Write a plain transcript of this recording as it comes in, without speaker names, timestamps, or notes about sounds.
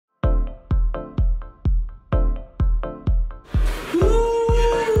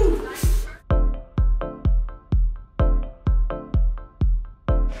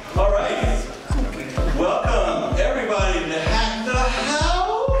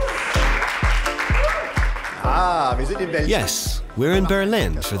Yes, we're in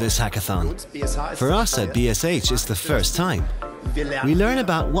Berlin for this hackathon. For us at BSH, it's the first time. We learn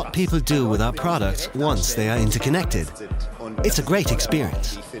about what people do with our products once they are interconnected. It's a great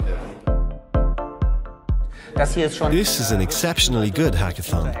experience. This is an exceptionally good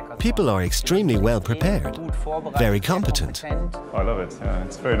hackathon. People are extremely well prepared, very competent. I love it, yeah,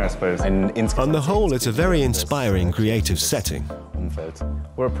 it's a very nice place. On the whole, it's a very inspiring, creative setting.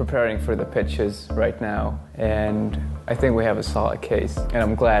 We're preparing for the pitches right now, and I think we have a solid case. And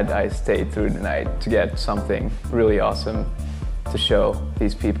I'm glad I stayed through the night to get something really awesome to show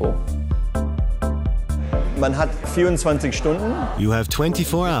these people. Man hat 24 Stunden. You have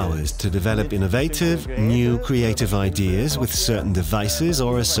 24 hours to develop innovative, new, creative ideas with certain devices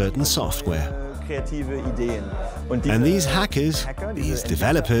or a certain software. And these hackers, these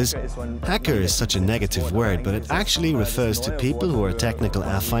developers, hacker is such a negative word, but it actually refers to people who are technical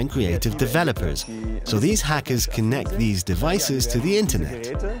affine creative developers. So these hackers connect these devices to the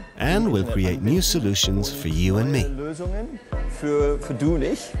internet and will create new solutions for you and me. Für du und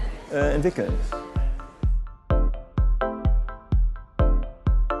ich entwickeln.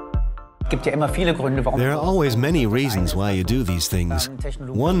 There are always many reasons why you do these things.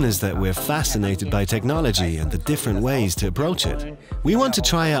 One is that we're fascinated by technology and the different ways to approach it. We want to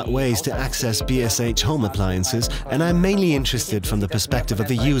try out ways to access BSH home appliances, and I'm mainly interested from the perspective of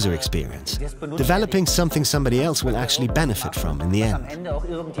the user experience. Developing something somebody else will actually benefit from in the end.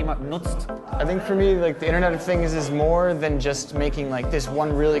 I think for me, like, the Internet of Things is more than just making like this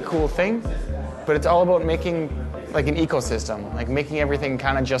one really cool thing, but it's all about making like an ecosystem, like making everything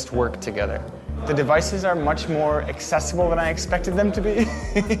kind of just work together. The devices are much more accessible than I expected them to be.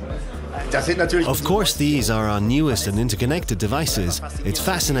 Of course, these are our newest and interconnected devices. It's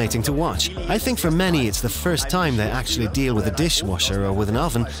fascinating to watch. I think for many it's the first time they actually deal with a dishwasher or with an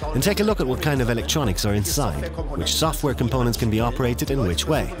oven and take a look at what kind of electronics are inside, which software components can be operated in which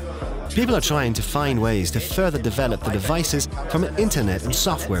way. People are trying to find ways to further develop the devices from an internet and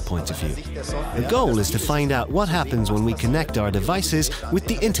software point of view. The goal is to find out what happens when we connect our devices with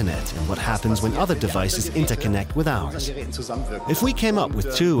the internet and what happens when other devices interconnect with ours. If we came up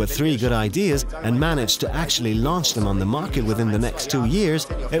with 2 or 3 good ideas and managed to actually launch them on the market within the next 2 years,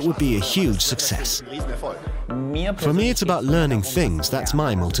 it would be a huge success. For me, it's about learning things. That's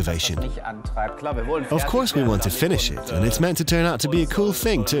my motivation. Of course we want to finish it, and it's meant to turn out to be a cool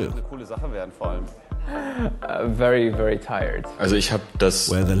thing too. Very, very tired. Well,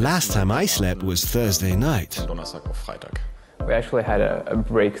 the last time I slept was Thursday night. We actually had a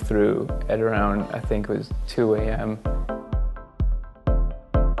breakthrough at around, I think it was 2 a.m.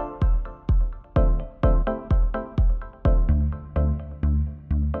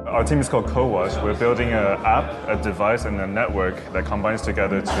 Our team is called Co-Wash. We're building an app, a device, and a network that combines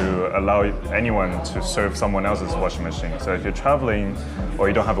together to allow anyone to serve someone else's washing machine. So if you're traveling or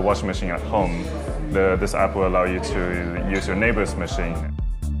you don't have a washing machine at home, this app will allow you to use your neighbor's machine.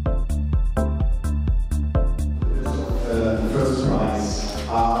 First prize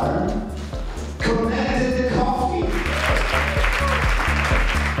are Connected Coffee.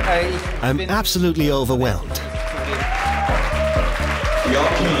 I'm absolutely overwhelmed. Y'all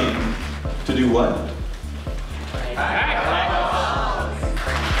came to do what?